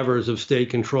plenty of levers of state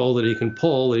control that he can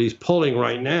pull, that he's pulling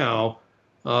right now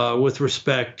with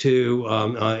respect to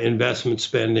investment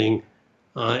spending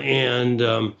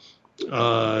and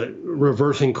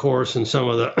reversing course in some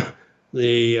of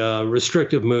the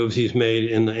restrictive moves he's made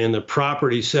in the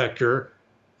property sector.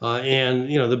 And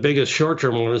the biggest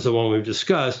short-term one is the one we've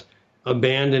discussed,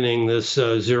 abandoning this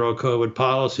zero COVID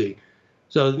policy.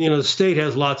 So, the state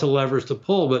has lots of levers to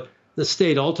pull, but the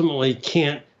state ultimately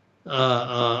can't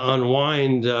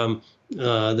unwind the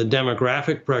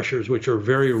demographic pressures, which are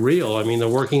very real. I mean, the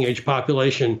working age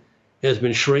population has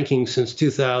been shrinking since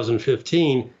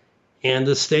 2015, and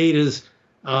the state is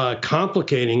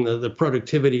complicating the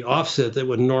productivity offset that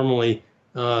would normally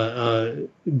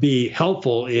be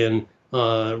helpful in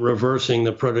reversing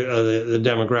the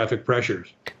demographic pressures.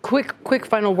 Quick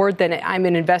final word then. I'm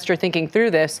an investor thinking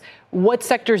through this. What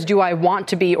sectors do I want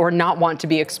to be or not want to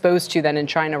be exposed to then in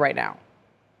China right now?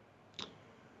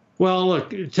 Well, look,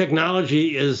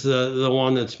 technology is the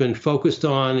one that's been focused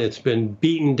on. It's been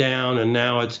beaten down, and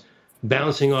now it's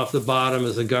bouncing off the bottom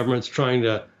as the government's trying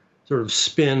to sort of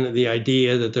spin the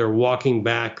idea that they're walking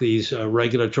back these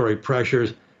regulatory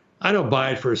pressures. I don't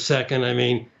buy it for a second. I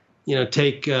mean,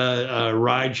 take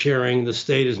ride sharing. The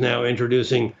state is now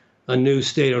introducing a new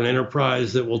state-owned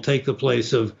enterprise that will take the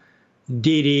place of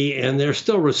Didi, and they're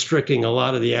still restricting a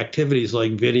lot of the activities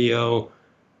like video,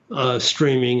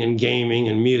 streaming and gaming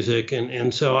and music.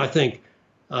 And so I think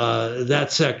that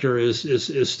sector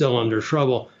is still under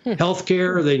trouble.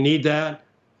 Healthcare, they need that.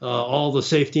 All the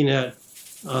safety net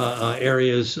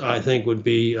areas, I think, would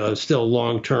be still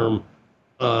long-term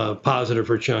positive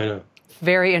for China.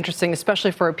 Very interesting,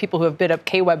 especially for people who have bid up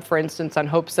K-Web, for instance, on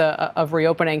hopes of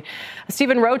reopening.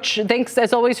 Stephen Roach, thanks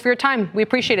as always for your time. We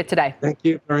appreciate it today. Thank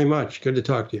you very much. Good to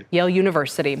talk to you. Yale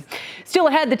University. Still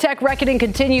ahead, the tech reckoning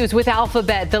continues with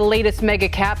Alphabet, the latest mega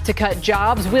cap to cut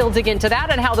jobs. We'll dig into that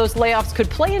and how those layoffs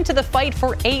could play into the fight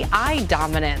for AI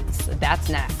dominance. That's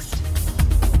next.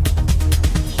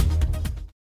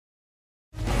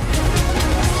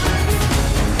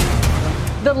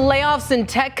 The layoffs in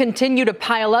tech continue to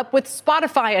pile up, with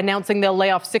Spotify announcing they'll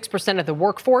lay off 6% of the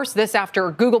workforce. This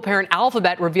after Google parent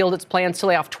Alphabet revealed its plans to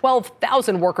lay off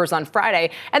 12,000 workers on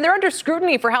Friday. And they're under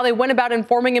scrutiny for how they went about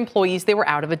informing employees they were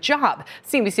out of a job.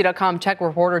 CNBC.com tech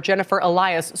reporter Jennifer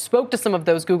Elias spoke to some of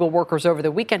those Google workers over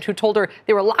the weekend who told her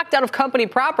they were locked out of company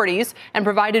properties and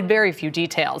provided very few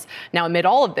details. Now, amid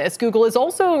all of this, Google is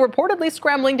also reportedly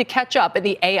scrambling to catch up in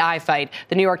the AI fight.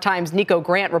 The New York Times' Nico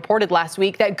Grant reported last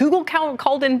week that Google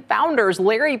called in founders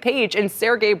Larry Page and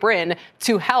Sergey Brin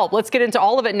to help. Let's get into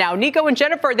all of it now. Nico and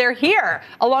Jennifer, they're here,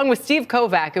 along with Steve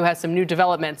Kovac, who has some new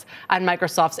developments on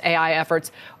Microsoft's AI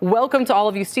efforts. Welcome to all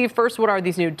of you. Steve, first, what are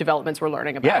these new developments we're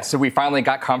learning about? Yeah, so we finally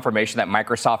got confirmation that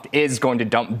Microsoft is going to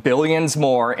dump billions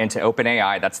more into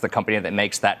OpenAI. That's the company that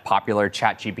makes that popular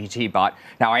ChatGPT bot.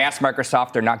 Now, I asked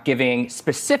Microsoft, they're not giving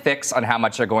specifics on how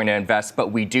much they're going to invest,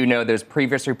 but we do know there's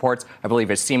previous reports, I believe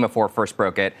as Semaphore first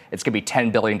broke it, it's going to be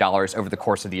 $10 billion over the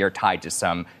course of the year, tied to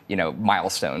some,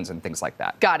 milestones and things like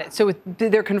that. Got it. So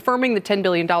they're confirming the $10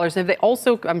 billion. Have they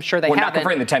also, I'm sure they haven't. Not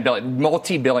confirming the $10 billion,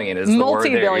 multi-billion is the word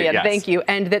there. Multi-billion, Yes. Thank you.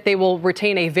 And that they will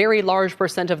retain a very large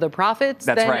percent of the profits.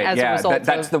 That's then, right. As a result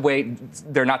that's the way.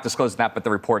 They're not disclosing that, but the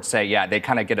reports say, they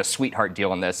kind of get a sweetheart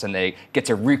deal on this, and they get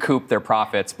to recoup their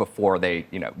profits before they,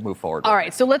 move forward. All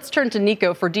right. So let's turn to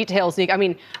Nico for details. Nico, I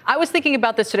mean, I was thinking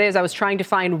about this today as I was trying to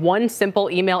find one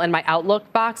simple email in my Outlook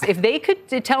box. If they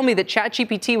could tell me that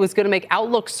ChatGPT was going to make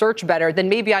Outlook search better, then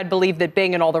maybe I'd believe that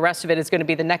Bing and all the rest of it is going to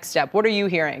be the next step. What are you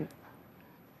hearing?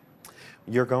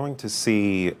 You're going to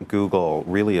see Google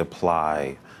really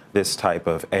apply this type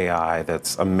of AI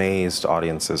that's amazed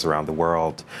audiences around the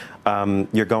world.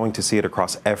 You're going to see it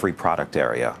across every product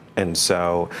area. And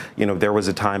so, there was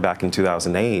a time back in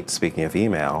 2008, speaking of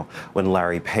email, when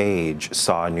Larry Page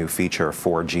saw a new feature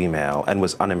for Gmail and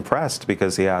was unimpressed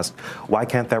because he asked, why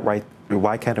can't that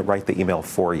it write the email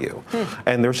for you?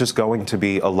 And there's just going to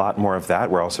be a lot more of that.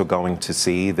 We're also going to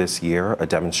see this year a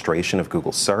demonstration of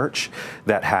Google Search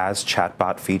that has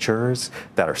chatbot features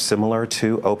that are similar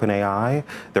to OpenAI.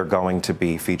 There are going to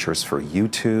be features for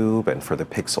YouTube and for the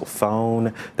Pixel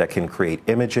phone that can create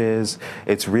images.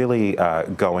 It's really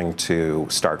going to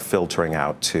start filtering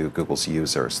out to Google's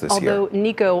users this year. Although,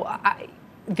 Nico,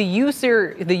 the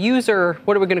user,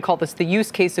 what are we going to call this? The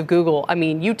use case of Google. I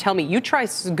mean, you tell me, you try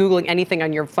Googling anything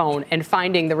on your phone and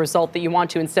finding the result that you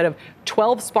want to instead of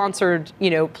 12 sponsored,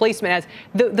 placement ads.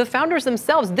 The founders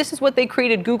themselves, this is what they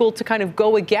created Google to kind of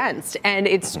go against. And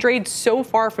it's strayed so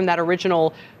far from that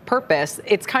original purpose.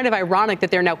 It's kind of ironic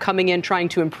that they're now coming in trying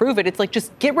to improve it. It's like,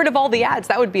 just get rid of all the ads.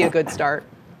 That would be a good start.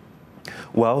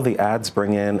 Well, the ads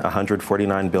bring in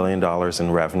 $149 billion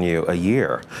in revenue a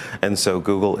year. And so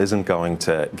Google isn't going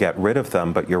to get rid of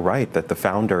them. But you're right that the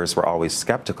founders were always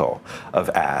skeptical of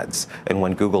ads. And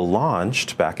when Google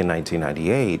launched back in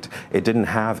 1998, it didn't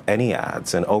have any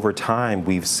ads. And over time,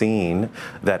 we've seen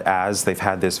that as they've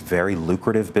had this very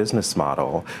lucrative business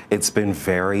model, it's been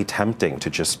very tempting to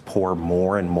just pour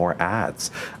more and more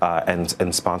ads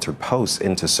and sponsored posts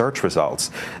into search results.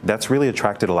 That's really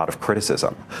attracted a lot of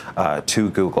criticism to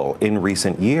Google in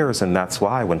recent years, and that's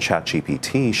why when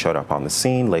ChatGPT showed up on the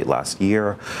scene late last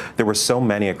year, there were so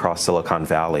many across Silicon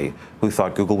Valley who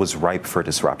thought Google was ripe for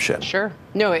disruption. Sure.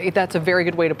 No, that's a very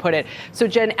good way to put it. So,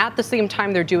 Jen, at the same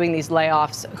time they're doing these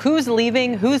layoffs, who's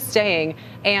leaving, who's staying,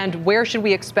 and where should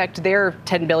we expect their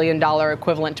 $10 billion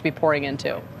equivalent to be pouring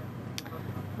into?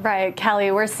 Right,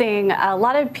 Kelly, we're seeing a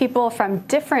lot of people from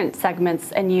different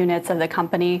segments and units of the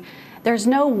company. There's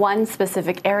no one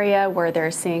specific area where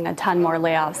they're seeing a ton more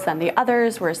layoffs than the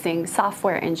others. We're seeing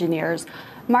software engineers,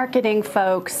 marketing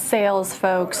folks, sales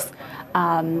folks,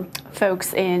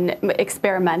 folks in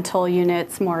experimental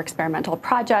units, more experimental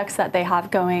projects that they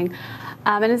have going.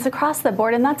 And it's across the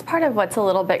board. And that's part of what's a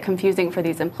little bit confusing for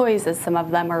these employees is some of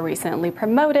them are recently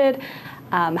promoted,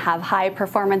 have high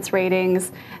performance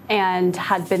ratings, and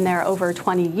had been there over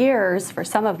 20 years for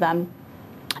some of them.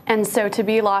 And so to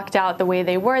be locked out the way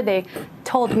they were, they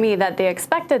told me that they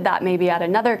expected that maybe at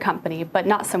another company, but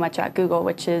not so much at Google,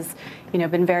 which has,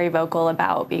 been very vocal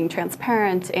about being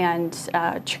transparent and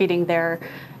treating their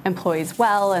employees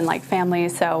well and like family.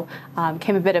 So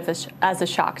came a bit of as a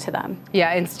shock to them.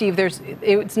 Yeah, and Steve,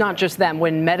 it's not just them.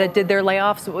 When Meta did their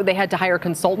layoffs, they had to hire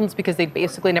consultants because they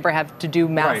basically never have to do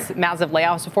massive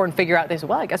layoffs before and figure out, they said,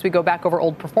 well, I guess we go back over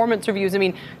old performance reviews. I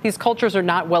mean, these cultures are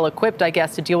not well equipped, I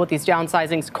guess, to deal with these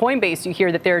downsizings. Coinbase, you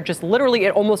hear that they're just literally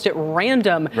almost at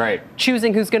random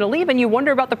choosing who's going to leave, and you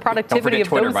wonder about the productivity of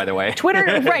Twitter, those. by the way.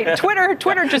 Twitter, right. Twitter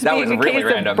just being a really case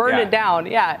random. of burn it down.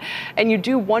 Yeah. And you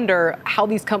do wonder how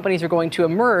these companies are going to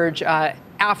emerge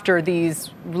after these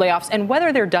layoffs and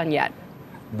whether they're done yet.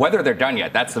 Whether they're done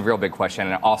yet, that's the real big question.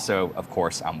 And also, of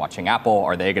course, I'm watching Apple.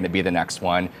 Are they going to be the next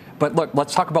one? But look,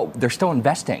 let's talk about they're still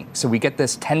investing. So we get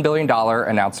this $10 billion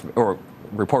announcement, or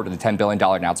reported the $10 billion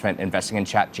announcement investing in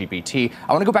ChatGPT.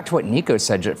 I want to go back to what Nico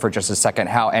said for just a second,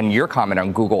 and your comment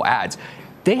on Google Ads.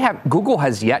 Google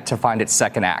has yet to find its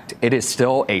second act. It is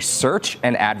still a search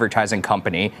and advertising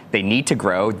company. They need to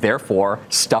grow, therefore,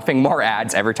 stuffing more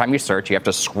ads every time you search. You have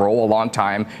to scroll a long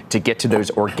time to get to those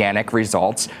organic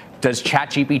results. Does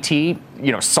ChatGPT,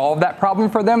 solve that problem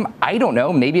for them? I don't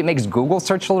know. Maybe it makes Google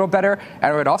search a little better. And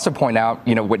I would also point out,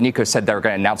 what Nico said, they're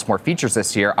going to announce more features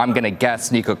this year. I'm going to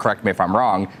guess, Nico, correct me if I'm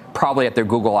wrong, probably at their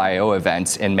Google I/O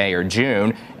event in May or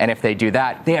June. And if they do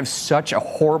that, they have such a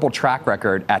horrible track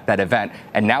record at that event,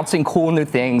 announcing cool new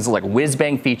things like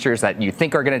whiz-bang features that you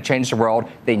think are going to change the world.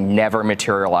 They never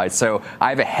materialize. So I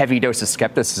have a heavy dose of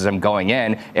skepticism going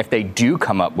in. If they do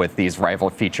come up with these rival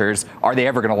features, are they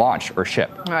ever going to launch or ship?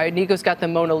 All right, Nico's got the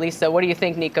Mona Lisa. What do you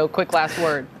think, Nico? Quick last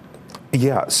word.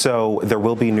 Yeah, so there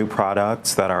will be new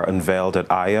products that are unveiled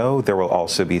at I/O. There will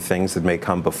also be things that may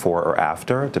come before or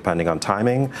after, depending on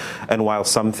timing. And while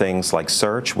some things like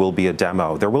search will be a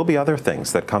demo, there will be other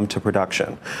things that come to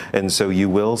production. And so you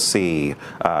will see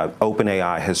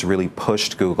OpenAI has really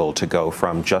pushed Google to go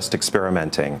from just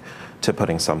experimenting to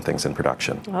putting some things in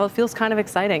production. Well, it feels kind of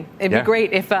exciting. It'd be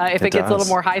great if it gets a little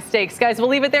more high stakes. Guys, we'll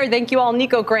leave it there. Thank you all,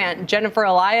 Nico Grant, Jennifer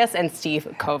Elias, and Steve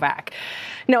Kovac.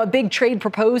 Now, a big trade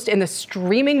proposed in the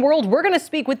streaming world. We're going to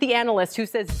speak with the analyst who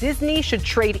says Disney should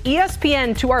trade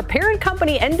ESPN to our parent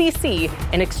company, NBC,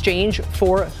 in exchange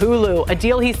for Hulu. A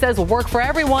deal he says will work for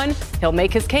everyone. He'll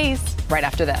make his case right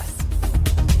after this.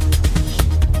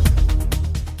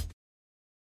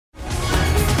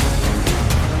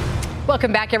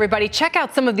 Welcome back, everybody. Check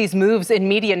out some of these moves in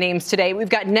media names today. We've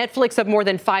got Netflix up more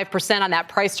than 5% on that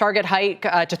price target hike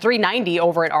to $390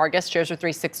 over at Argus. Shares are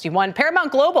 $361.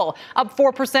 Paramount Global up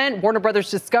 4%. Warner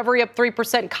Brothers Discovery up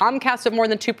 3%. Comcast up more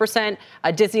than 2%.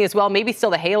 Disney as well. Maybe still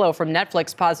the halo from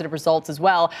Netflix. Positive results as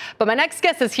well. But my next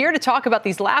guest is here to talk about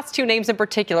these last two names in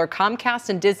particular, Comcast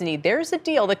and Disney. There's a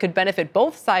deal that could benefit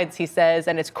both sides, he says,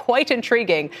 and it's quite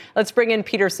intriguing. Let's bring in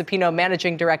Peter Supino,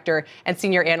 Managing Director and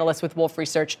Senior Analyst with Wolfe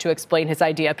Research, to explain his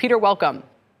idea. Peter, welcome.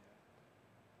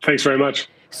 Thanks very much.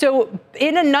 So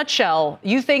in a nutshell,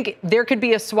 you think there could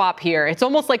be a swap here. It's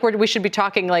almost like we should be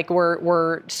talking like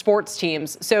we're sports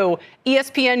teams. So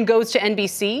ESPN goes to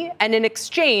NBC, and in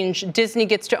exchange, Disney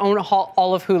gets to own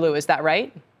all of Hulu. Is that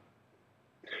right?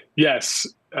 Yes.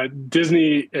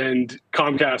 Disney and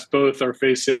Comcast both are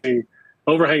facing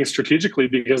overhang strategically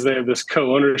because they have this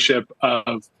co-ownership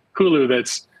of Hulu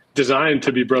that's designed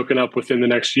to be broken up within the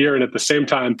next year. And at the same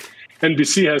time,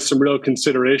 NBC has some real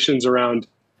considerations around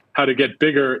how to get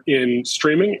bigger in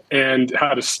streaming and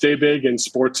how to stay big in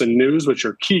sports and news, which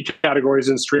are key categories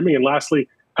in streaming. And lastly,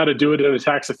 how to do it in a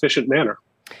tax-efficient manner.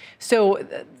 So,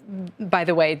 by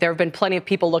the way, there have been plenty of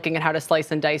people looking at how to slice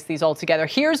and dice these all together.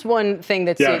 Here's one thing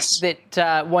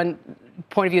one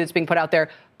point of view that's being put out there.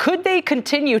 Could they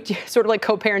continue to, sort of like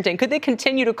co-parenting, could they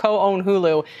continue to co-own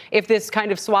Hulu if this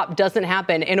kind of swap doesn't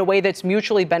happen in a way that's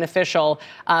mutually beneficial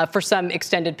for some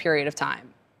extended period of time?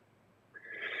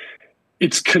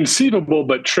 It's conceivable,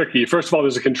 but tricky. First of all,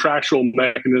 there's a contractual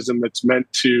mechanism that's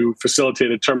meant to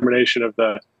facilitate a termination of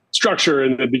the structure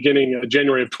in the beginning of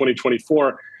January of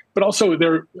 2024. But also,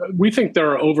 we think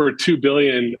there are over $2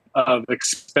 billion of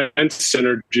expense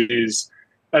synergies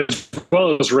as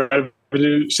well as revenue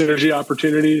synergy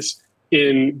opportunities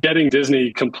in getting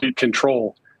Disney complete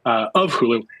control of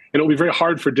Hulu. And it'll be very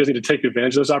hard for Disney to take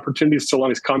advantage of those opportunities so long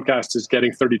as Comcast is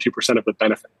getting 32% of the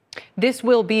benefit. This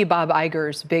will be Bob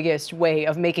Iger's biggest way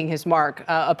of making his mark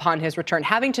upon his return.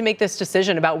 Having to make this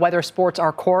decision about whether sports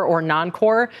are core or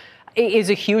non-core is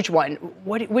a huge one.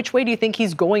 Which way do you think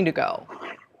he's going to go?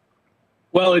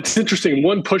 Well, it's interesting.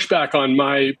 One pushback on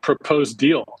my proposed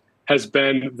deal has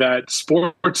been that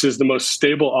sports is the most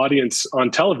stable audience on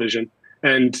television.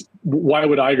 And why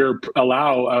would Iger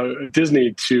allow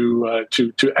Disney to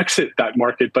exit that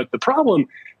market? But the problem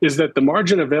is that the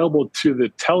margin available to the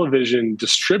television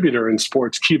distributor in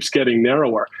sports keeps getting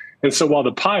narrower. And so while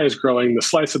the pie is growing, the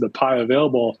slice of the pie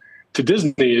available to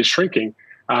Disney is shrinking.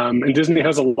 And Disney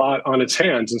has a lot on its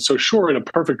hands. And so sure, in a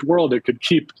perfect world, it could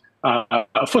keep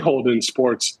a foothold in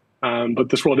sports. But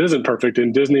this world isn't perfect,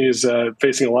 and Disney is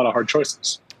facing a lot of hard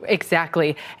choices.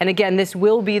 Exactly. And again, this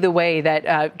will be the way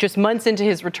that just months into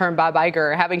his return, Bob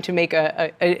Iger having to make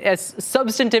a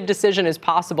substantive decision as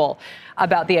possible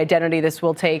about the identity this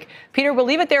will take. Peter, we'll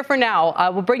leave it there for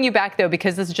now. We'll bring you back, though,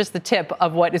 because this is just the tip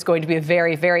of what is going to be a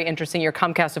very, very interesting year.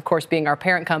 Comcast, of course, being our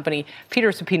parent company. Peter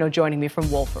Supino joining me from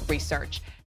Wolfe Research.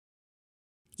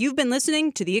 You've been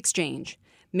listening to The Exchange.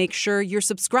 Make sure you're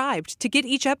subscribed to get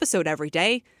each episode every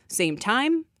day. Same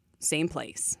time, same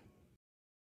place.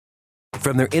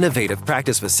 From their innovative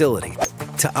practice facility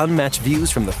to unmatched views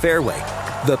from the fairway,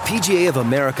 the PGA of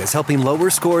America is helping lower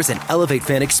scores and elevate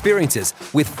fan experiences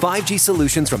with 5G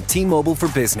solutions from T-Mobile for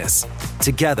Business.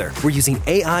 Together, we're using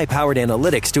AI-powered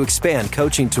analytics to expand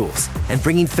coaching tools and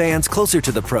bringing fans closer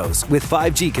to the pros with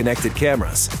 5G connected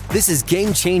cameras. This is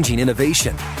game-changing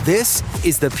innovation. This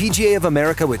is the PGA of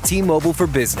America with T-Mobile for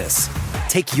Business.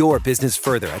 Take your business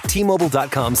further at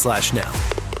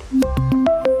T-Mobile.com/now.